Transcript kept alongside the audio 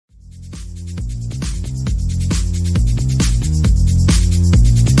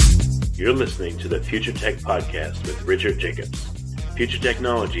You're listening to the Future Tech Podcast with Richard Jacobs. Future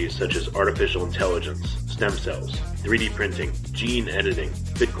technologies such as artificial intelligence, stem cells, 3D printing, gene editing,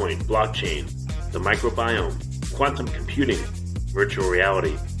 Bitcoin, blockchain, the microbiome, quantum computing, virtual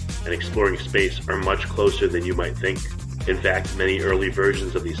reality, and exploring space are much closer than you might think. In fact, many early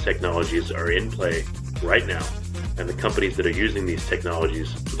versions of these technologies are in play right now, and the companies that are using these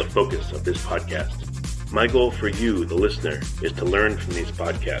technologies are the focus of this podcast. My goal for you, the listener, is to learn from these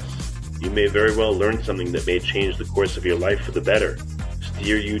podcasts. You may very well learn something that may change the course of your life for the better,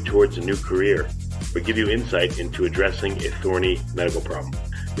 steer you towards a new career, or give you insight into addressing a thorny medical problem.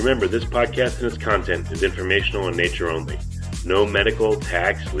 Remember, this podcast and its content is informational in nature only. No medical,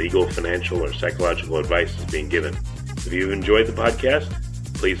 tax, legal, financial, or psychological advice is being given. If you enjoyed the podcast,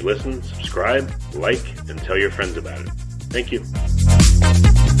 please listen, subscribe, like, and tell your friends about it. Thank you.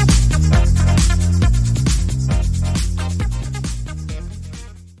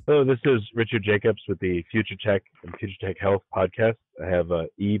 Hello, this is Richard Jacobs with the Future Tech and Future Tech Health podcast. I have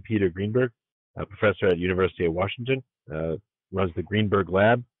Peter Greenberg, a professor at University of Washington, runs the Greenberg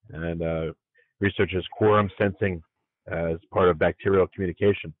lab, and researches quorum sensing as part of bacterial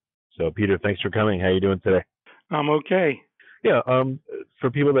communication. So, Peter, thanks for coming. How are you doing today? I'm okay. Yeah. For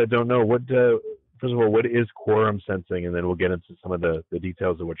people that don't know, first of all, what is quorum sensing, and then we'll get into some of the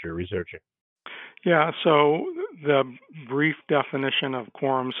details of what you're researching. Yeah, so the brief definition of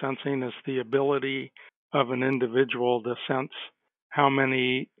quorum sensing is the ability of an individual to sense how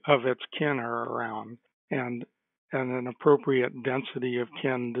many of its kin are around and an appropriate density of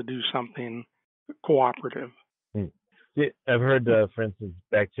kin to do something cooperative. Yeah, I've heard, for instance,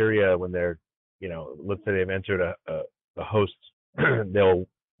 bacteria, when they're, let's say they've entered a host, they'll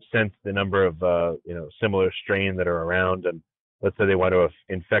sense the number of, similar strain that are around, and let's say they want to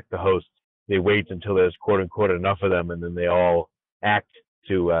infect the host. They wait until there's quote unquote enough of them, and then they all act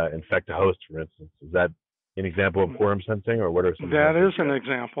to infect a host, for instance. Is that an example of quorum sensing, or what are some? That is an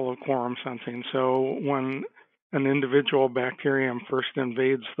example of quorum sensing. So when an individual bacterium first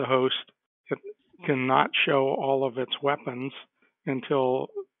invades the host, it cannot show all of its weapons until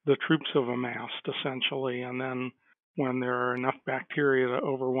the troops have amassed, essentially. And then when there are enough bacteria to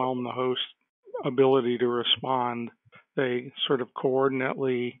overwhelm the host's ability to respond, they sort of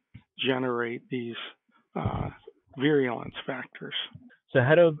coordinately generate these virulence factors. So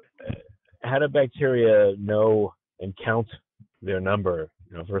how do bacteria know and count their number?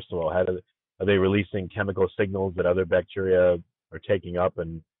 First of all, are they releasing chemical signals that other bacteria are taking up,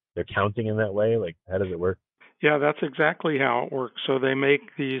 and they're counting in that way? Like, how does it work? Yeah, that's exactly how it works. So they make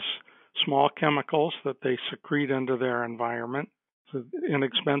these small chemicals that they secrete into their environment. It's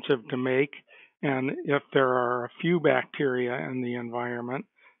inexpensive to make, and if there are a few bacteria in the environment,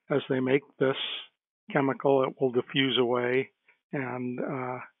 as they make this chemical, it will diffuse away and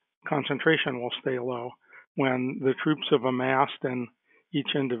concentration will stay low. When the troops have amassed and each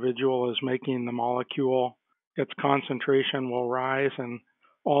individual is making the molecule, its concentration will rise, and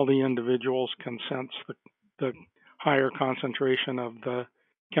all the individuals can sense the higher concentration of the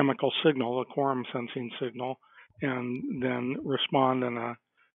chemical signal, the quorum sensing signal, and then respond in a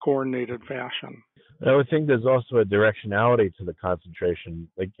coordinated fashion. I would think there's also a directionality to the concentration.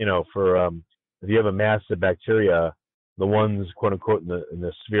 Like, for if you have a mass of bacteria, the ones, quote unquote, in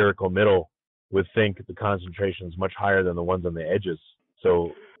the spherical middle would think the concentration is much higher than the ones on the edges.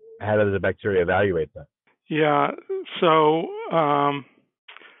 So how does the bacteria evaluate that? Yeah, so I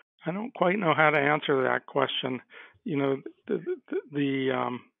don't quite know how to answer that question. The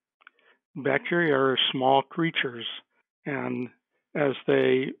bacteria are small creatures, and as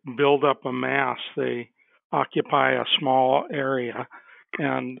they build up a mass, they occupy a small area,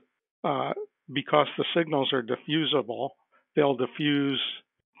 and because the signals are diffusible, they'll diffuse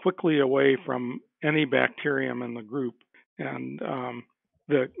quickly away from any bacterium in the group, and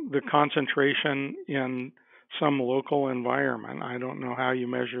the concentration in some local environment, I don't know how you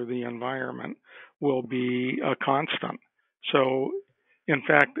measure the environment, will be a constant. So, in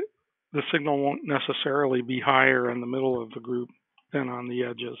fact, the signal won't necessarily be higher in the middle of the group than on the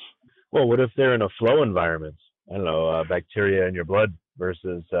edges. Well, what if they're in a flow environment? I don't know, bacteria in your blood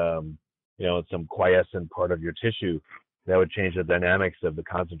versus, some quiescent part of your tissue. That would change the dynamics of the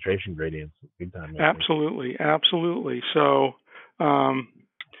concentration gradients big time. Absolutely. So,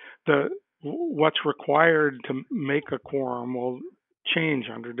 what's required to make a quorum will change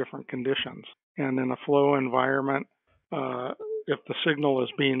under different conditions. And in a flow environment, if the signal is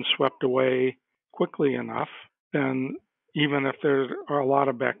being swept away quickly enough, then even if there are a lot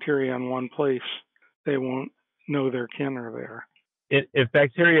of bacteria in one place, they won't know their kin are there. If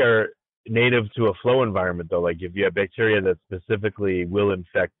bacteria are native to a flow environment, though, like if you have bacteria that specifically will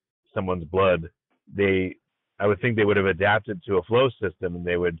infect someone's blood, I would think they would have adapted to a flow system, and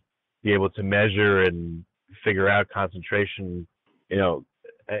they would be able to measure and figure out concentration, and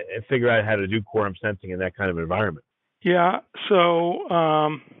figure out how to do quorum sensing in that kind of environment. Yeah,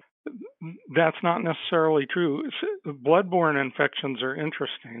 so that's not necessarily true. Bloodborne infections are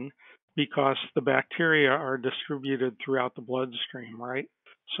interesting because the bacteria are distributed throughout the bloodstream, right?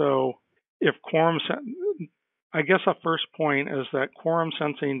 So if I guess a first point is that quorum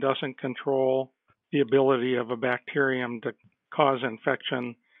sensing doesn't control the ability of a bacterium to cause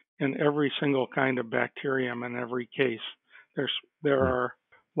infection in every single kind of bacterium in every case. There are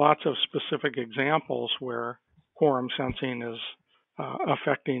lots of specific examples where quorum sensing is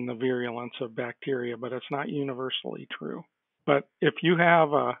affecting the virulence of bacteria, but it's not universally true. But if you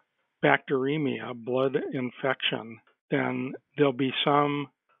have a bacteremia, blood infection, then there'll be some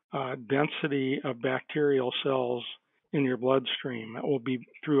density of bacterial cells in your bloodstream. It will be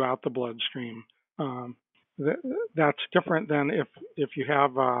throughout the bloodstream. That's different than if you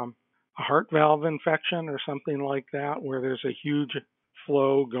have a heart valve infection or something like that, where there's a huge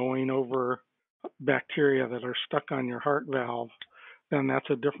flow going over bacteria that are stuck on your heart valve. Then that's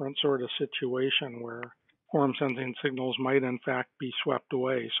a different sort of situation where quorum sensing signals might in fact be swept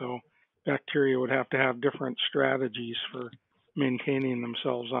away. So bacteria would have to have different strategies for maintaining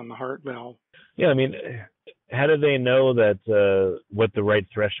themselves on the heart valve. Yeah, I mean, how do they know that what the right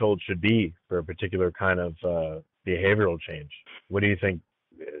threshold should be for a particular kind of behavioral change? What do you think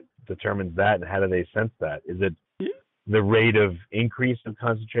determines that, and how do they sense that? Is it the rate of increase of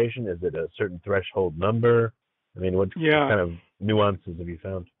concentration? Is it a certain threshold number? I mean, what kind of nuances have you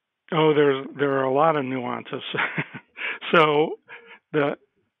found? Oh, there are a lot of nuances. So the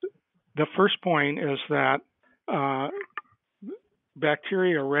first point is that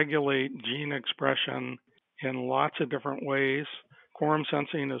bacteria regulate gene expression in lots of different ways. Quorum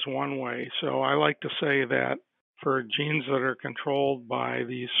sensing is one way. So I like to say that for genes that are controlled by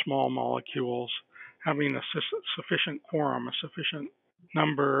these small molecules, having a sufficient quorum, a sufficient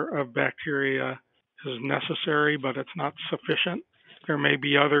number of bacteria is necessary, but it's not sufficient. There may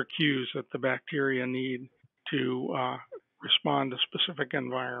be other cues that the bacteria need to respond to specific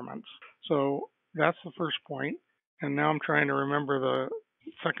environments. So that's the first point. And now I'm trying to remember the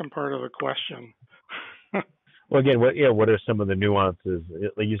second part of the question. Well, again, what are some of the nuances?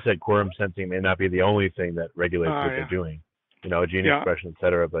 Like you said, quorum sensing may not be the only thing that regulates what they're doing, gene expression, et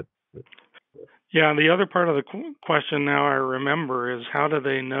cetera. But the other part of the question now I remember is how do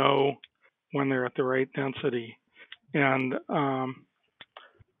they know when they're at the right density? And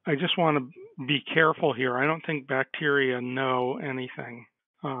I just want to be careful here. I don't think bacteria know anything,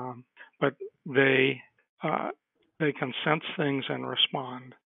 but they can sense things and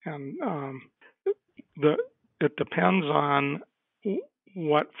respond. And it depends on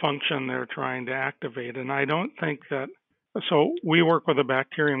what function they're trying to activate. And I don't think that. So we work with a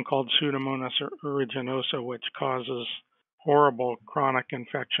bacterium called Pseudomonas aeruginosa, which causes horrible chronic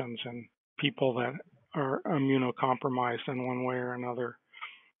infections in people that are immunocompromised in one way or another.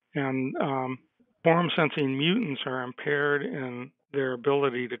 And quorum sensing mutants are impaired in their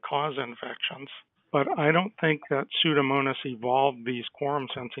ability to cause infections. But I don't think that Pseudomonas evolved these quorum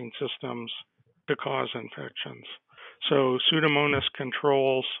sensing systems to cause infections. So Pseudomonas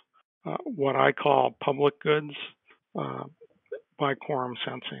controls what I call public goods by quorum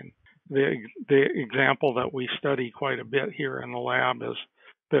sensing. The example that we study quite a bit here in the lab is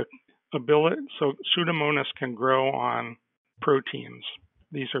the ability. So Pseudomonas can grow on proteins.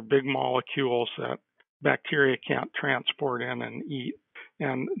 These are big molecules that bacteria can't transport in and eat.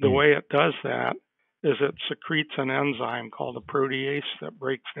 And the way it does that is it secretes an enzyme called a protease that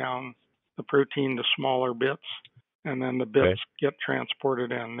breaks down the protein to smaller bits, and then the bits get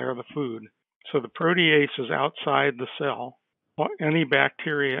transported in. They're the food. So the protease is outside the cell. Any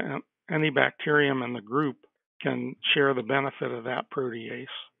bacterium in the group can share the benefit of that protease.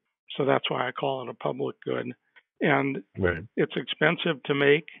 So that's why I call it a public good. And it's expensive to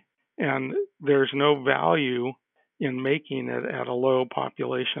make, and there's no value in making it at a low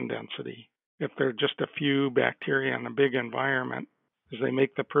population density. If there are just a few bacteria in a big environment, as they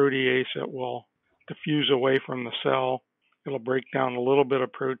make the protease, it will diffuse away from the cell. It'll break down a little bit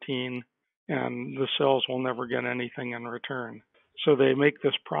of protein, and the cells will never get anything in return. So they make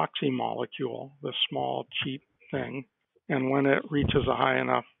this proxy molecule, this small, cheap thing, and when it reaches a high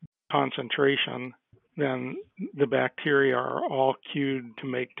enough concentration, then the bacteria are all cued to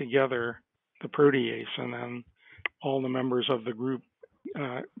make together the protease, and then all the members of the group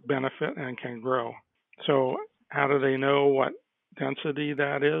benefit and can grow. So how do they know what density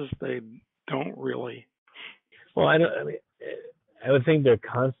that is? They don't really. Well, I would think they're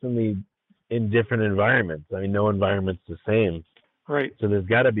constantly in different environments. I mean, no environment's the same. Right. So there's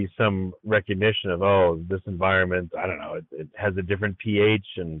got to be some recognition of, oh, this environment, I don't know, it has a different pH,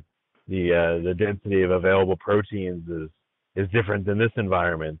 and the density of available proteins is different than this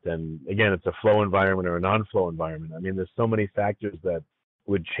environment. And again, it's a flow environment or a non-flow environment. I mean, there's so many factors that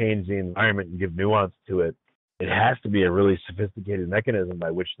would change the environment and give nuance to it. It has to be a really sophisticated mechanism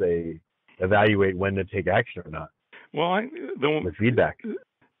by which they evaluate when to take action or not. Well, with feedback.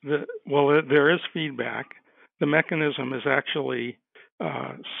 There is feedback. The mechanism is actually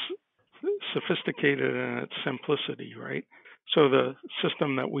sophisticated in its simplicity, right? So the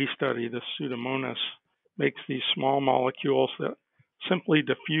system that we study, the Pseudomonas, makes these small molecules that simply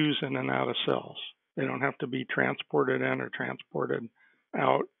diffuse in and out of cells. They don't have to be transported in or transported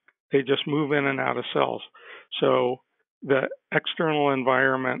out. They just move in and out of cells. So the external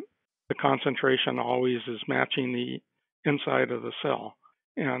environment, the concentration always is matching the inside of the cell.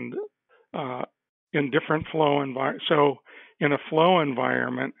 And in different flow environments, so in a flow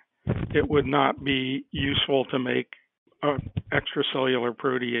environment, it would not be useful to make an extracellular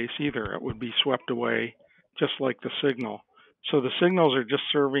protease either. It would be swept away just like the signal. So the signals are just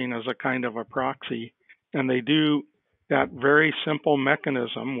serving as a kind of a proxy, and they do that very simple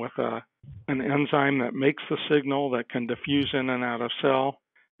mechanism with an enzyme that makes the signal that can diffuse in and out of cell,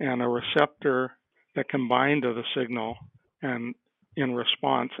 and a receptor that can bind to the signal and in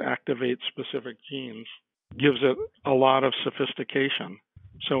response activate specific genes, gives it a lot of sophistication.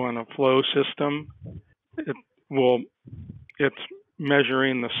 So in a flow system, it's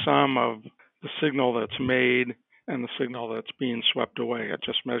measuring the sum of the signal that's made and the signal that's being swept away. It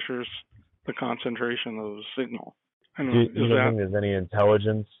just measures the concentration of the signal. You don't think there's any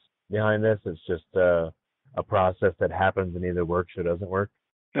intelligence behind this? It's just a process that happens and either works or doesn't work?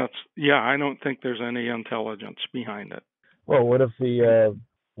 I don't think there's any intelligence behind it. Well, what if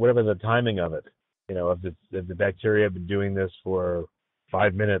the timing of it? You know, if the bacteria have been doing this for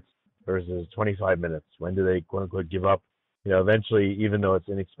 5 minutes versus 25 minutes, when do they quote unquote give up? You know, eventually, even though it's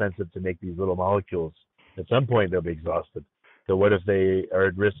inexpensive to make these little molecules, at some point they'll be exhausted. So what if they are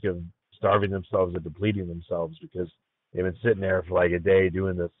at risk of starving themselves or depleting themselves because they've been sitting there for like a day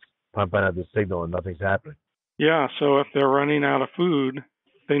doing this, pumping out this signal and nothing's happening? Yeah, so if they're running out of food,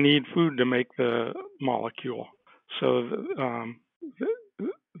 they need food to make the molecule. So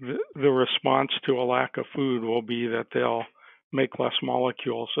the response to a lack of food will be that they'll make less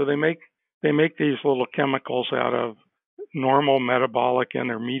molecules. So they make these little chemicals out of normal metabolic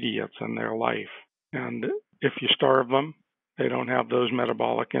intermediates in their life. And if you starve them, they don't have those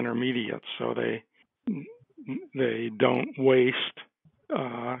metabolic intermediates. So they don't waste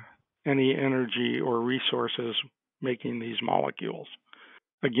any energy or resources making these molecules.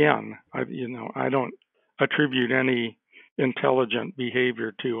 Again, I don't attribute any intelligent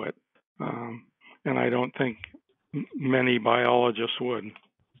behavior to it, and I don't think many biologists would.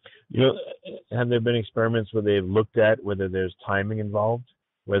 You know, have there been experiments where they've looked at whether there's timing involved,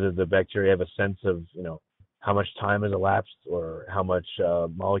 whether the bacteria have a sense of, you know, how much time has elapsed or how much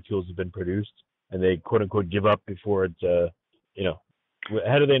molecules have been produced, and they quote unquote give up before it, you know,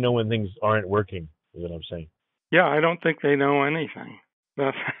 how do they know when things aren't working, is what I'm saying? Yeah, I don't think they know anything.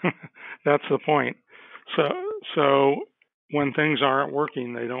 That's the point. So when things aren't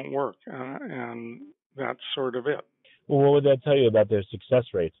working, they don't work, and that's sort of it. Well, what would that tell you about their success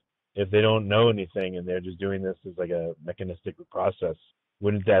rate? If they don't know anything and they're just doing this as like a mechanistic process,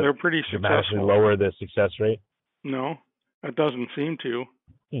 wouldn't that they're pretty dramatically successful. lower the success rate? No, it doesn't seem to.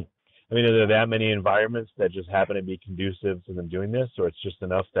 I mean, are there that many environments that just happen to be conducive to them doing this, or it's just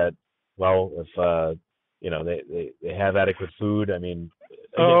enough that, well, if you know, they have adequate food? I mean,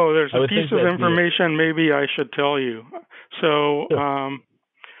 again, there's a piece of information maybe I should tell you. So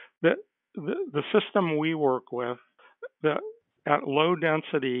the system we work with, at low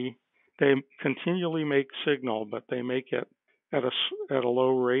density, they continually make signal, but they make it at a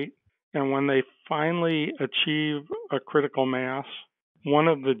low rate. And when they finally achieve a critical mass, one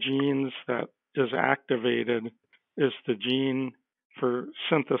of the genes that is activated is the gene for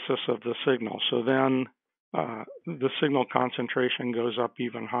synthesis of the signal. So then the signal concentration goes up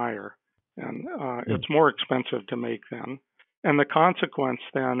even higher, and it's more expensive to make then. And the consequence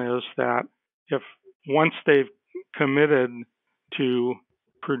then is that if once they've committed to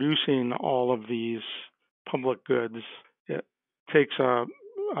producing all of these public goods, it takes a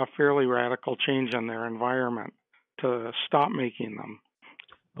fairly radical change in their environment to stop making them.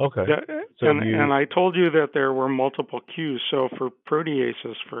 Okay. And I told you that there were multiple cues. So for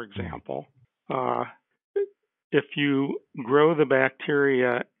proteases, for example, if you grow the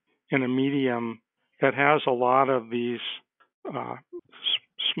bacteria in a medium that has a lot of these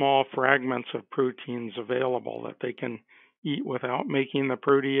small fragments of proteins available that they can eat without making the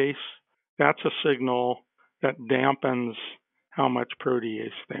protease, that's a signal that dampens how much protease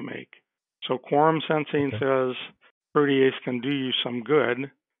they make. So quorum sensing says protease can do you some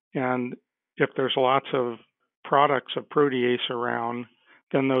good, and if there's lots of products of protease around,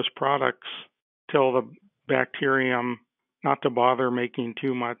 then those products tell the bacterium not to bother making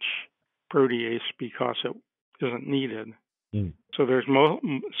too much protease because it isn't needed. So there's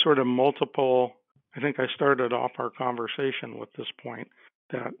sort of multiple. I think I started off our conversation with this point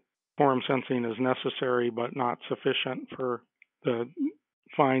that quorum sensing is necessary but not sufficient for the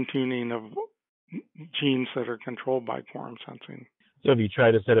fine tuning of genes that are controlled by quorum sensing. So have you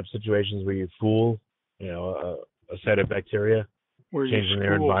tried to set up situations where you fool, a set of bacteria, changing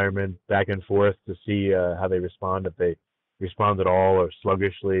their environment back and forth to see how they respond, if they respond at all or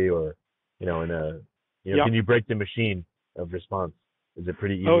sluggishly, or can you break the machine of response? Is it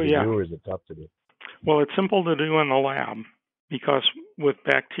pretty easy to do, or is it tough to do? Well, it's simple to do in the lab because with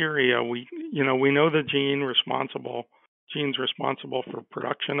bacteria, we know the genes responsible for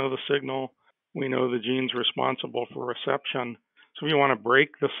production of the signal. We know the genes responsible for reception. So if you want to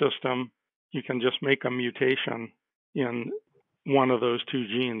break the system, you can just make a mutation in one of those two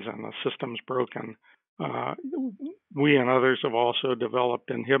genes and the system's broken. We and others have also developed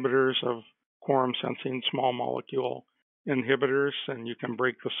inhibitors of quorum sensing, small molecule inhibitors, and you can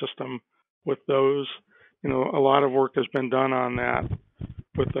break the system with those. A lot of work has been done on that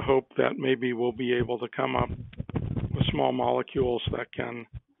with the hope that maybe we'll be able to come up with small molecules that can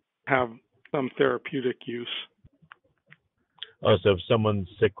have some therapeutic use. Oh, so if someone's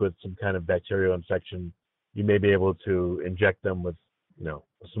sick with some kind of bacterial infection, you may be able to inject them with,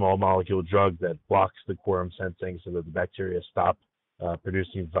 a small molecule drug that blocks the quorum sensing so that the bacteria stop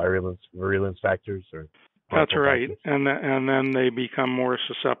producing virulence factors or. That's right, and then they become more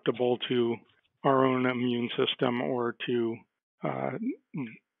susceptible to our own immune system or to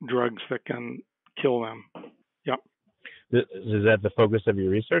drugs that can kill them. Yep. Is that the focus of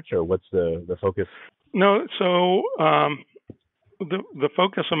your research, or what's the focus? No, so the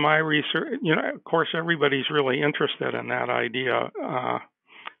focus of my research, of course, everybody's really interested in that idea.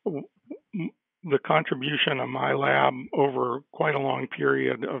 The contribution of my lab over quite a long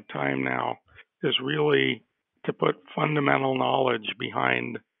period of time now is really to put fundamental knowledge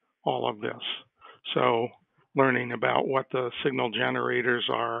behind all of this. So learning about what the signal generators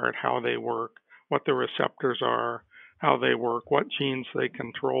are and how they work, what the receptors are, how they work, what genes they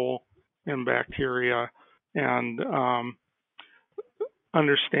control in bacteria, and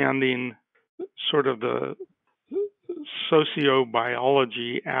understanding sort of the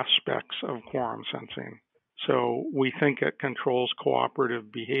sociobiology aspects of quorum sensing. So we think it controls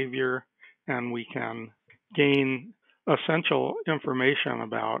cooperative behavior, and we can gain essential information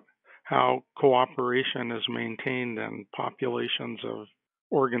about how cooperation is maintained in populations of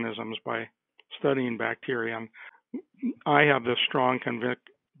organisms by studying bacteria. And I have this strong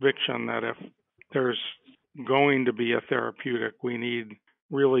conviction that if there's going to be a therapeutic, we need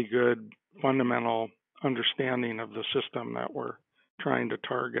really good fundamental understanding of the system that we're trying to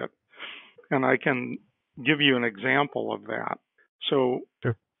target. And I can give you an example of that. So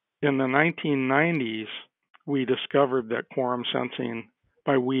in the 1990s, we discovered that quorum sensing,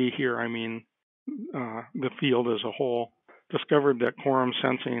 by we here, I mean the field as a whole, discovered that quorum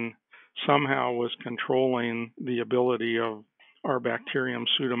sensing somehow was controlling the ability of our bacterium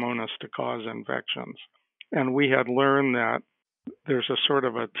Pseudomonas to cause infections. And we had learned that there's a sort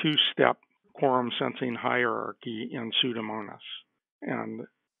of a two-step quorum sensing hierarchy in Pseudomonas. And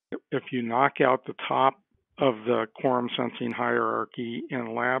if you knock out the top of the quorum sensing hierarchy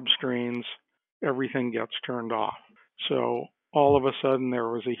in lab strains, everything gets turned off. So all of a sudden there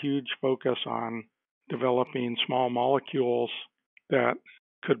was a huge focus on developing small molecules that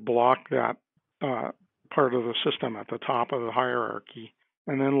could block that part of the system at the top of the hierarchy.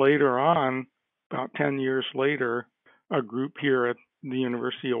 And then later on, about 10 years later, a group here at the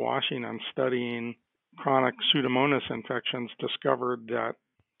University of Washington studying chronic Pseudomonas infections discovered that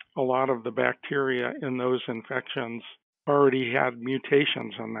a lot of the bacteria in those infections already had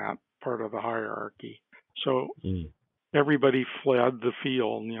mutations in that part of the hierarchy. So everybody fled the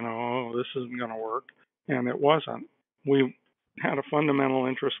field, this isn't going to work. And it wasn't. We had a fundamental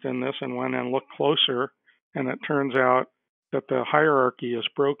interest in this and went and looked closer, and it turns out that the hierarchy is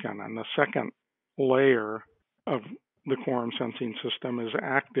broken, and the second layer of the quorum sensing system is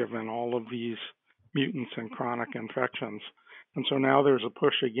active in all of these mutants and chronic infections. And so now there's a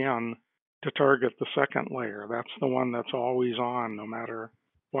push again to target the second layer. That's the one that's always on, no matter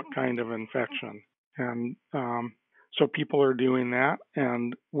what kind of infection. And So people are doing that,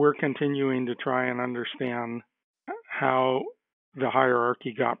 and we're continuing to try and understand how the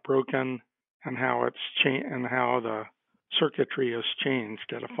hierarchy got broken and how it's and how the circuitry has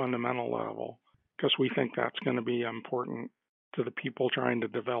changed at a fundamental level, because we think that's going to be important to the people trying to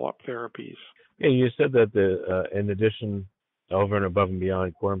develop therapies. Yeah, you said that in addition, over and above and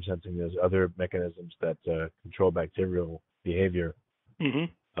beyond quorum sensing, there's other mechanisms that control bacterial behavior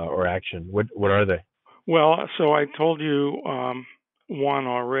or action. What are they? Well, so I told you one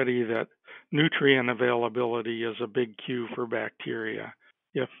already, that nutrient availability is a big cue for bacteria.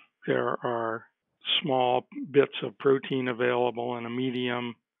 If there are small bits of protein available in a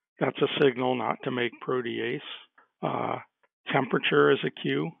medium, that's a signal not to make protease. Temperature is a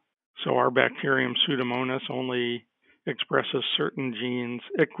cue. So our Bacterium Pseudomonas only expresses certain genes.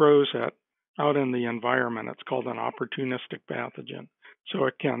 It grows out in the environment. It's called an opportunistic pathogen. So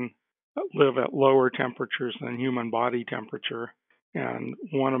it can live at lower temperatures than human body temperature. And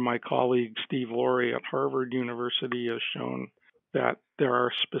one of my colleagues, Steve Laurie at Harvard University, has shown that there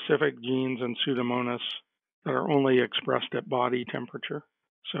are specific genes in Pseudomonas that are only expressed at body temperature.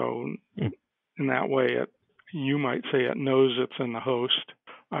 So in that way, you might say it knows it's in the host.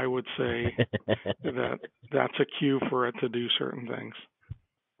 I would say that that's a cue for it to do certain things.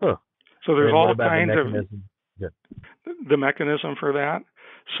 Huh. So there's all kinds of the mechanism for that.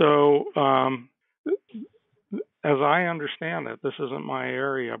 So as I understand it, this isn't my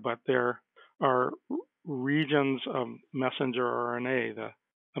area, but there are regions of messenger RNA,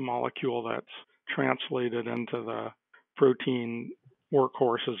 the molecule that's translated into the protein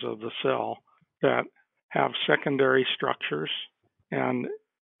workhorses of the cell, that have secondary structures, and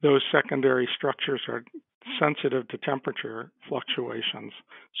those secondary structures are sensitive to temperature fluctuations.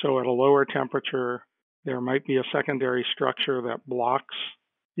 So at a lower temperature, there might be a secondary structure that blocks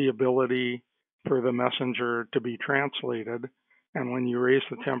the ability for the messenger to be translated. And when you raise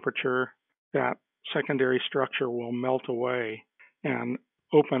the temperature, that secondary structure will melt away and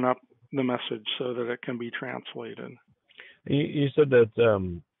open up the message so that it can be translated. You said that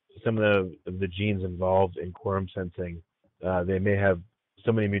some of the genes involved in quorum sensing, they may have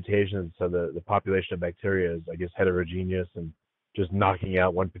so many mutations, so the population of bacteria is, I guess, heterogeneous, and just knocking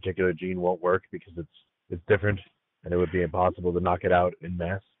out one particular gene won't work because it's different, and it would be impossible to knock it out in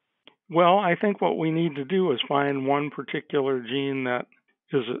mass. Well, I think what we need to do is find one particular gene that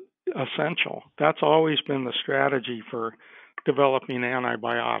is essential. That's always been the strategy for developing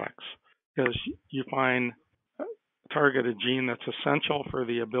antibiotics, is you find target a gene that's essential for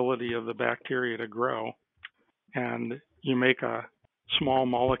the ability of the bacteria to grow, and you make a small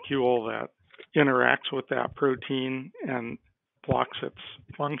molecule that interacts with that protein and blocks its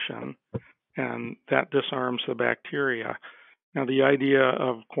function, and that disarms the bacteria. Now, the idea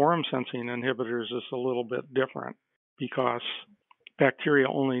of quorum sensing inhibitors is a little bit different, because bacteria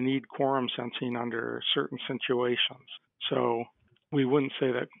only need quorum sensing under certain situations. So we wouldn't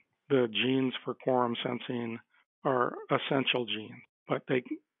say that the genes for quorum sensing are essential genes, but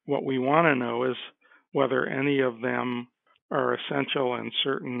what we want to know is whether any of them are essential in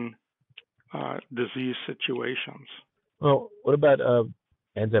certain disease situations. Well, what about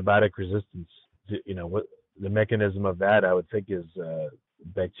antibiotic resistance? What the mechanism of that, I would think, is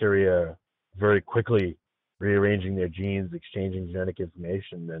bacteria very quickly rearranging their genes, exchanging genetic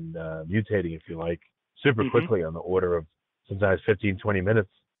information, and mutating, if you like, super quickly, on the order of sometimes 15, 20 minutes.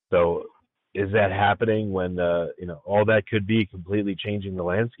 So is that happening when, all that could be completely changing the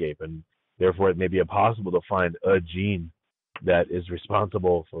landscape, and therefore it may be impossible to find a gene that is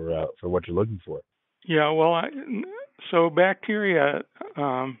responsible for what you're looking for? Yeah, well, so bacteria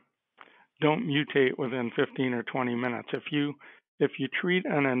don't mutate within 15 or 20 minutes. If you treat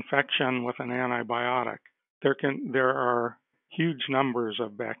an infection with an antibiotic, there are huge numbers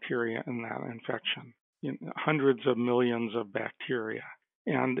of bacteria in that infection, hundreds of millions of bacteria.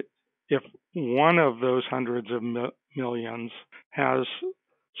 And if one of those hundreds of millions has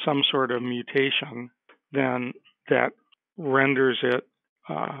some sort of mutation, then that renders it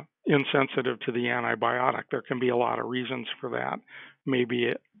insensitive to the antibiotic. There can be a lot of reasons for that. Maybe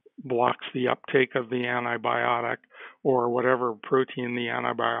it blocks the uptake of the antibiotic, or whatever protein the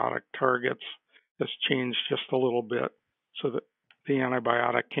antibiotic targets has changed just a little bit so that the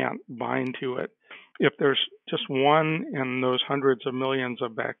antibiotic can't bind to it. If there's just one in those hundreds of millions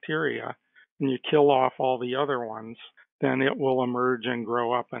of bacteria and you kill off all the other ones, then it will emerge and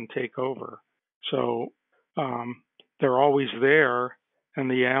grow up and take over. So they're always there, and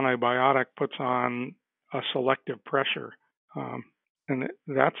the antibiotic puts on a selective pressure. And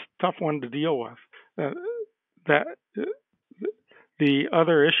that's a tough one to deal with. The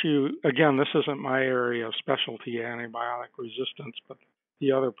other issue, again, this isn't my area of specialty, antibiotic resistance, but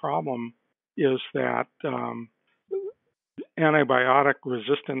the other problem is that antibiotic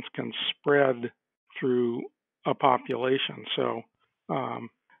resistance can spread through a population. So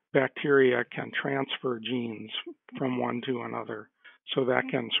bacteria can transfer genes from one to another. So that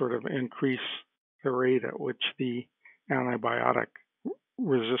can sort of increase the rate at which the antibiotic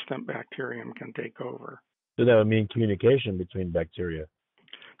resistant bacterium can take over. So that would mean communication between bacteria.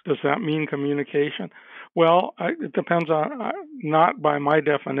 Does that mean communication? Well, it depends on, not by my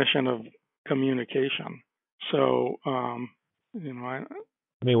definition of communication. So, I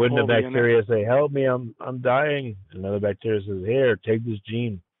mean, wouldn't a bacteria say, "Help me, I'm dying"? Another bacteria says, "Here, take this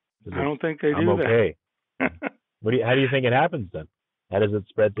gene." I don't think they do I'm okay. that. How do you think it happens then? How does it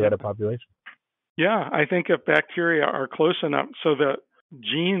spread throughout a population? Yeah, I think if bacteria are close enough, so the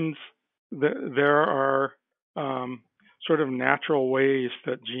genes, there are sort of natural ways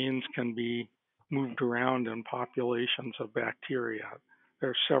that genes can be moved around in populations of bacteria. There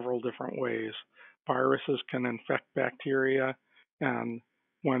are several different ways. Viruses can infect bacteria, and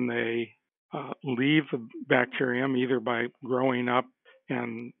when they leave the bacterium, either by growing up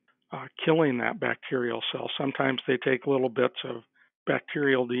and killing that bacterial cell, sometimes they take little bits of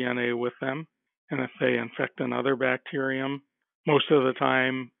bacterial DNA with them. And if they infect another bacterium, most of the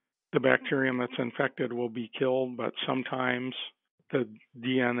time the bacterium that's infected will be killed, but sometimes the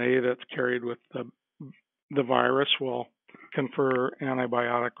DNA that's carried with the virus will confer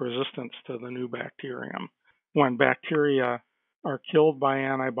antibiotic resistance to the new bacterium. When bacteria are killed by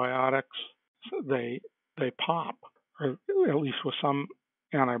antibiotics, they pop, or at least with some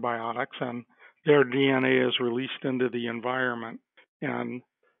antibiotics, and their DNA is released into the environment. And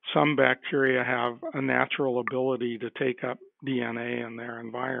some bacteria have a natural ability to take up DNA in their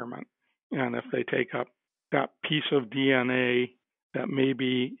environment. And if they take up that piece of DNA that may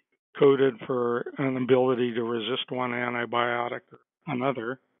be coded for an ability to resist one antibiotic or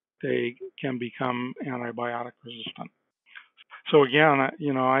another, they can become antibiotic resistant. So again,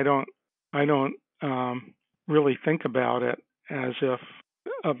 I don't really think about it as if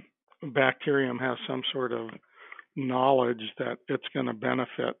a bacterium has some sort of knowledge that it's going to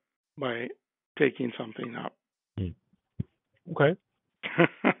benefit by taking something up. Okay.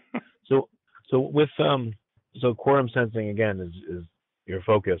 So with quorum sensing again is your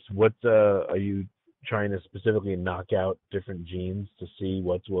focus. What are you trying to specifically knock out different genes to see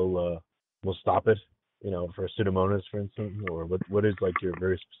what will stop it? For Pseudomonas, for instance, or what is like your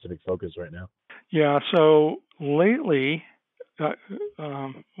very specific focus right now? Yeah. So lately,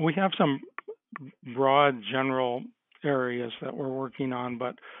 we have some broad general areas that we're working on,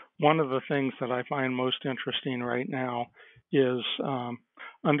 but one of the things that I find most interesting right now is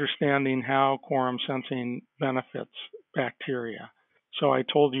understanding how quorum sensing benefits bacteria. So I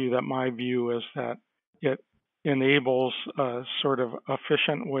told you that my view is that it enables a sort of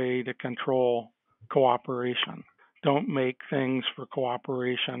efficient way to control cooperation. Don't make things for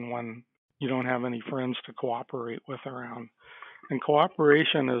cooperation when you don't have any friends to cooperate with around. And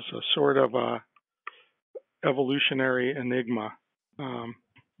cooperation is a sort of a evolutionary enigma.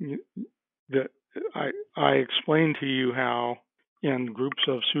 That I explained to you how in groups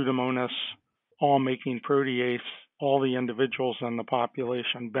of Pseudomonas all making protease, all the individuals in the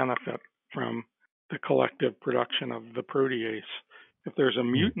population benefit from the collective production of the protease. If there's a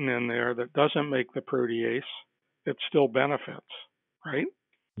mutant in there that doesn't make the protease, it still benefits, right?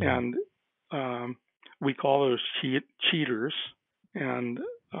 And we call those cheaters. And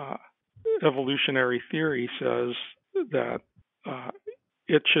evolutionary theory says that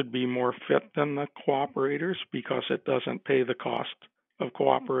it should be more fit than the cooperators because it doesn't pay the cost of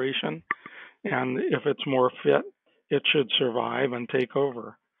cooperation. And if it's more fit, it should survive and take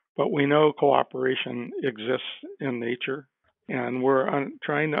over. But we know cooperation exists in nature, and we're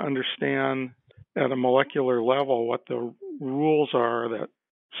trying to understand at a molecular level what the rules are that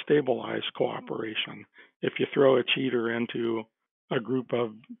stabilize cooperation. If you throw a cheater into a group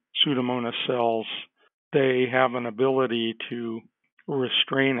of Pseudomonas cells, they have an ability to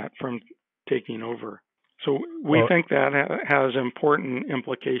restrain it from taking over. So we think that has important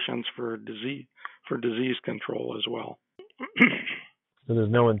implications for disease control as well. So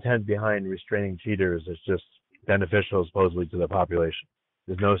there's no intent behind restraining cheaters. It's just beneficial supposedly to the population.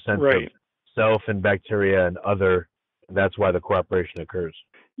 There's no sense of self and bacteria and other. That's why the cooperation occurs.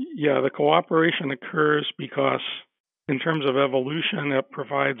 Yeah, the cooperation occurs because in terms of evolution, it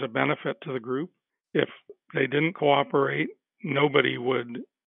provides a benefit to the group. If they didn't cooperate, nobody would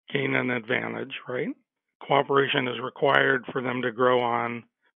gain an advantage, right? Cooperation is required for them to grow on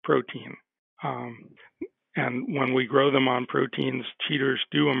protein. And when we grow them on proteins, cheaters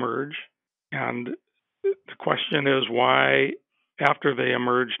do emerge. And the question is why, after they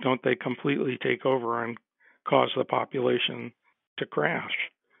emerge, don't they completely take over and cause the population to crash?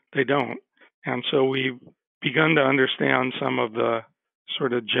 They don't. And so we've begun to understand some of the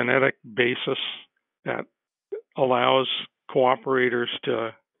sort of genetic basis that allows cooperators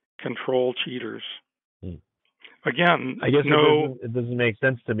to control cheaters. Again, I guess it doesn't make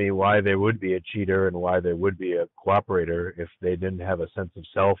sense to me why there would be a cheater and why there would be a cooperator if they didn't have a sense of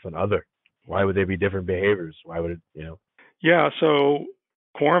self and other. Why would they be different behaviors? Why would it, Yeah, so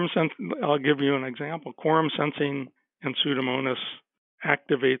quorum sensing, I'll give you an example. Quorum sensing in Pseudomonas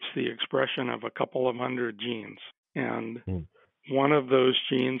activates the expression of a couple of hundred genes. And one of those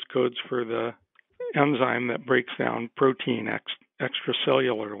genes codes for the enzyme that breaks down protein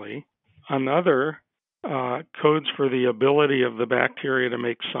extracellularly. Another codes for the ability of the bacteria to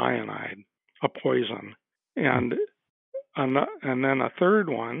make cyanide, a poison. And then a third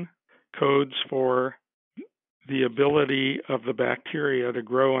one codes for the ability of the bacteria to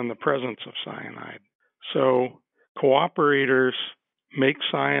grow in the presence of cyanide. So cooperators make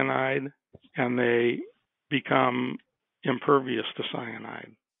cyanide and they become impervious to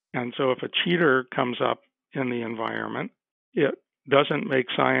cyanide. And so if a cheater comes up in the environment, it doesn't make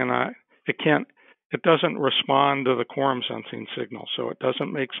cyanide. It doesn't respond to the quorum sensing signal. So it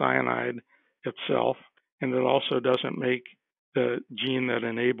doesn't make cyanide itself, and it also doesn't make the gene that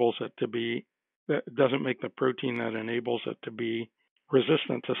enables it to be, that doesn't make the protein that enables it to be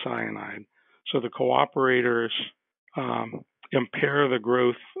resistant to cyanide. So the cooperators impair the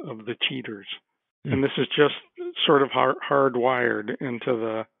growth of the cheaters. And this is just sort of hardwired into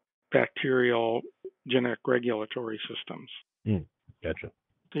the bacterial genetic regulatory systems. Gotcha.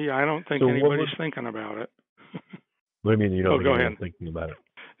 See, I don't think anybody's thinking about it. What do you mean you don't think anyone's thinking about it?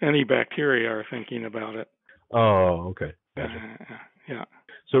 Any bacteria are thinking about it. Oh, okay. Gotcha. Yeah.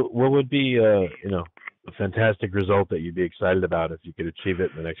 So what would be, a fantastic result that you'd be excited about if you could achieve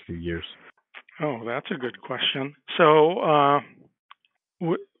it in the next few years? Oh, that's a good question. So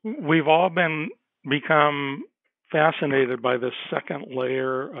we've all become fascinated by this second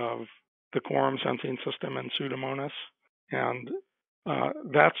layer of the quorum sensing system in Pseudomonas, and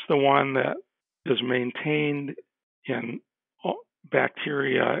that's the one that is maintained in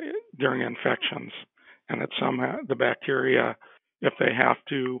bacteria during infections. And it's somehow the bacteria, if they have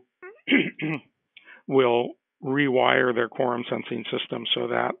to, will rewire their quorum sensing system so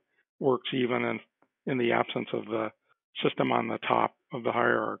that works even in the absence of the system on the top of the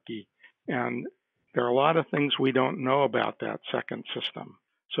hierarchy. And there are a lot of things we don't know about that second system.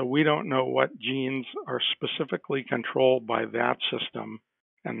 So we don't know what genes are specifically controlled by that system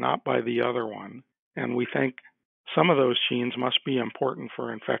and not by the other one. And we think some of those genes must be important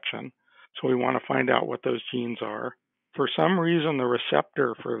for infection. So we want to find out what those genes are. For some reason, the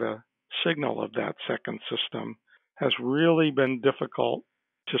receptor for the signal of that second system has really been difficult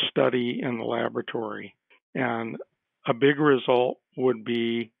to study in the laboratory. And a big result would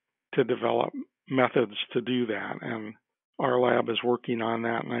be to develop methods to do that. And our lab is working on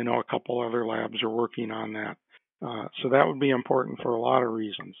that, and I know a couple other labs are working on that. So that would be important for a lot of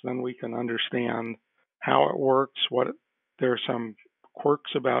reasons. Then we can understand how it works, there are some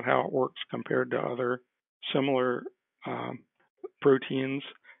quirks about how it works compared to other similar proteins,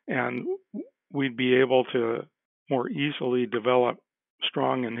 and we'd be able to more easily develop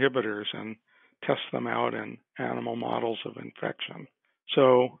strong inhibitors and test them out in animal models of infection.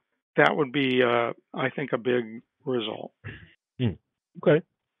 So that would be, I think, a big result. Okay.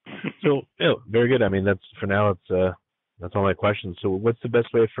 So, very good. I mean, that's for now. That's all my questions. So, what's the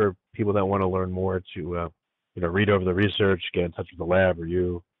best way for people that want to learn more to, read over the research, get in touch with the lab or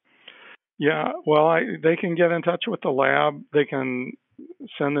you? Yeah, well, they can get in touch with the lab. They can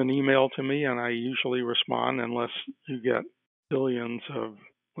send an email to me, and I usually respond unless you get billions of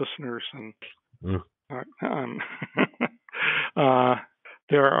listeners. And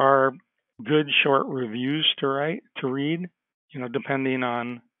there are good short reviews to read, depending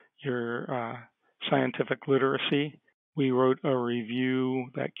on your scientific literacy. We wrote a review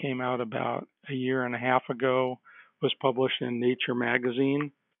that came out about a year and a half ago, was published in Nature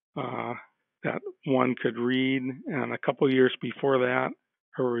magazine, that one could read. And a couple of years before that,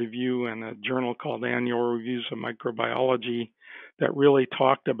 a review in a journal called Annual Reviews of Microbiology that really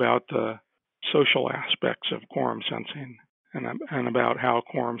talked about the social aspects of quorum sensing and about how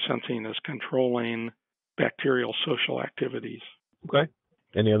quorum sensing is controlling bacterial social activities. Okay.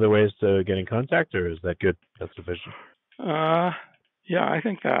 Any other ways to get in contact, or is that good? That's sufficient? Yeah, I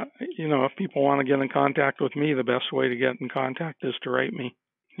think that, if people want to get in contact with me, the best way to get in contact is to write me.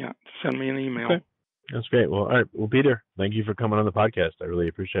 Yeah, send me an email. Okay. That's great. Well, all right. Well, Peter, thank you for coming on the podcast. I really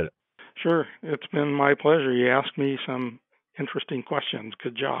appreciate it. Sure. It's been my pleasure. You asked me some interesting questions.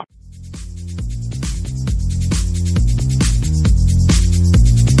 Good job.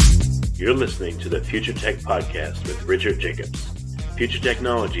 You're listening to the Future Tech Podcast with Richard Jacobs. Future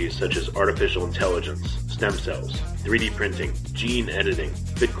technologies such as artificial intelligence, stem cells, 3D printing, gene editing,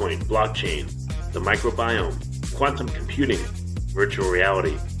 Bitcoin, blockchain, the microbiome, quantum computing, virtual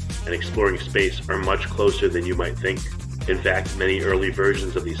reality, and exploring space are much closer than you might think. In fact, many early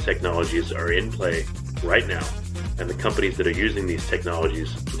versions of these technologies are in play right now, and the companies that are using these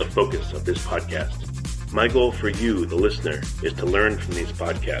technologies are the focus of this podcast. My goal for you, the listener, is to learn from these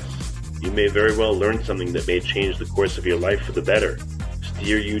podcasts. You may very well learn something that may change the course of your life for the better,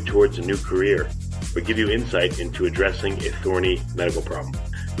 steer you towards a new career, or give you insight into addressing a thorny medical problem.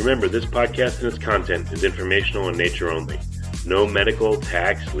 Remember, this podcast and its content is informational in nature only. No medical,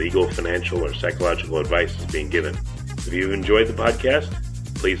 tax, legal, financial, or psychological advice is being given. If you enjoyed the podcast,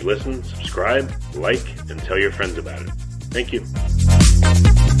 please listen, subscribe, like, and tell your friends about it. Thank you.